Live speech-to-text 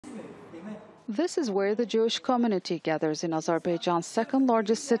This is where the Jewish community gathers in Azerbaijan's second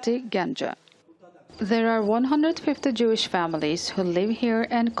largest city, Ganja. There are 150 Jewish families who live here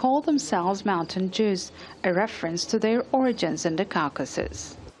and call themselves Mountain Jews, a reference to their origins in the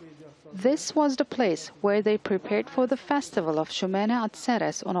Caucasus. This was the place where they prepared for the festival of Shumene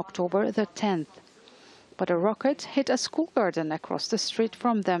Atzeres on October the 10th. But a rocket hit a school garden across the street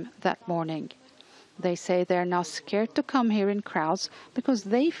from them that morning. They say they're now scared to come here in crowds because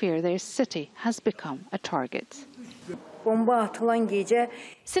they fear their city has become a target.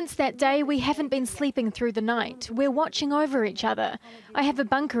 Since that day, we haven't been sleeping through the night. We're watching over each other. I have a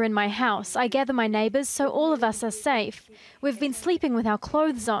bunker in my house. I gather my neighbours so all of us are safe. We've been sleeping with our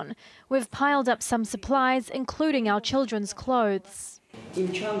clothes on. We've piled up some supplies, including our children's clothes.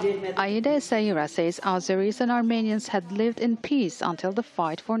 Jazeera says Azeris and Armenians had lived in peace until the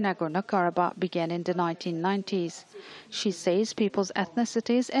fight for Nagorno-karabakh began in the 1990s. She says people's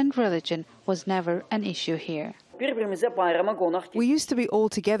ethnicities and religion was never an issue here. We used to be all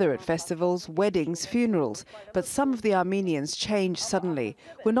together at festivals, weddings, funerals, but some of the Armenians changed suddenly.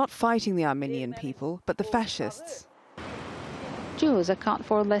 We're not fighting the Armenian people, but the fascists. Jews account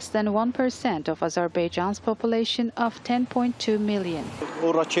for less than 1% of Azerbaijan's population of 10.2 million.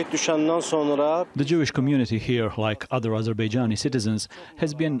 The Jewish community here, like other Azerbaijani citizens,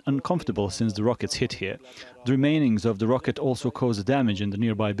 has been uncomfortable since the rockets hit here. The remainings of the rocket also caused damage in the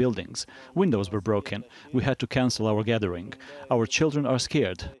nearby buildings. Windows were broken. We had to cancel our gathering. Our children are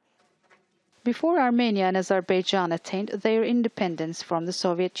scared. Before Armenia and Azerbaijan attained their independence from the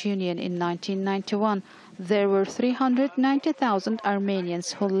Soviet Union in 1991, there were 390,000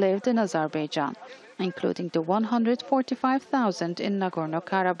 Armenians who lived in Azerbaijan, including the 145,000 in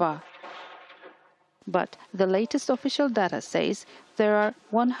Nagorno-karabakh. But the latest official data says there are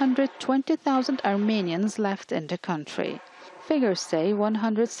 120,000 Armenians left in the country. Figures say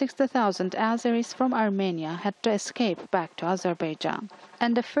 160,000 Azeris from Armenia had to escape back to Azerbaijan,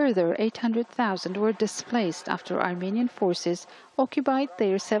 and a further 800,000 were displaced after Armenian forces occupied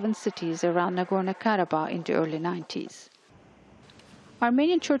their 7 cities around Nagorno-Karabakh in the early 90s.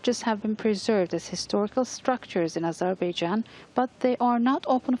 Armenian churches have been preserved as historical structures in Azerbaijan, but they are not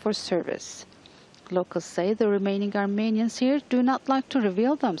open for service. Locals say the remaining Armenians here do not like to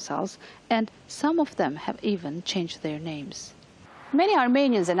reveal themselves, and some of them have even changed their names. Many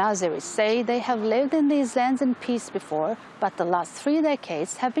Armenians and Azeris say they have lived in these lands in peace before, but the last 3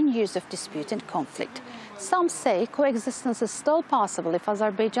 decades have been years of dispute and conflict. Some say coexistence is still possible if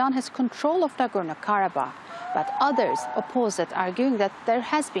Azerbaijan has control of Nagorno-Karabakh, but others oppose it, arguing that there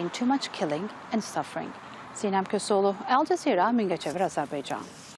has been too much killing and suffering. Sinem, Koseoglu, Al Jazeera, Mingachever, Azerbaijan.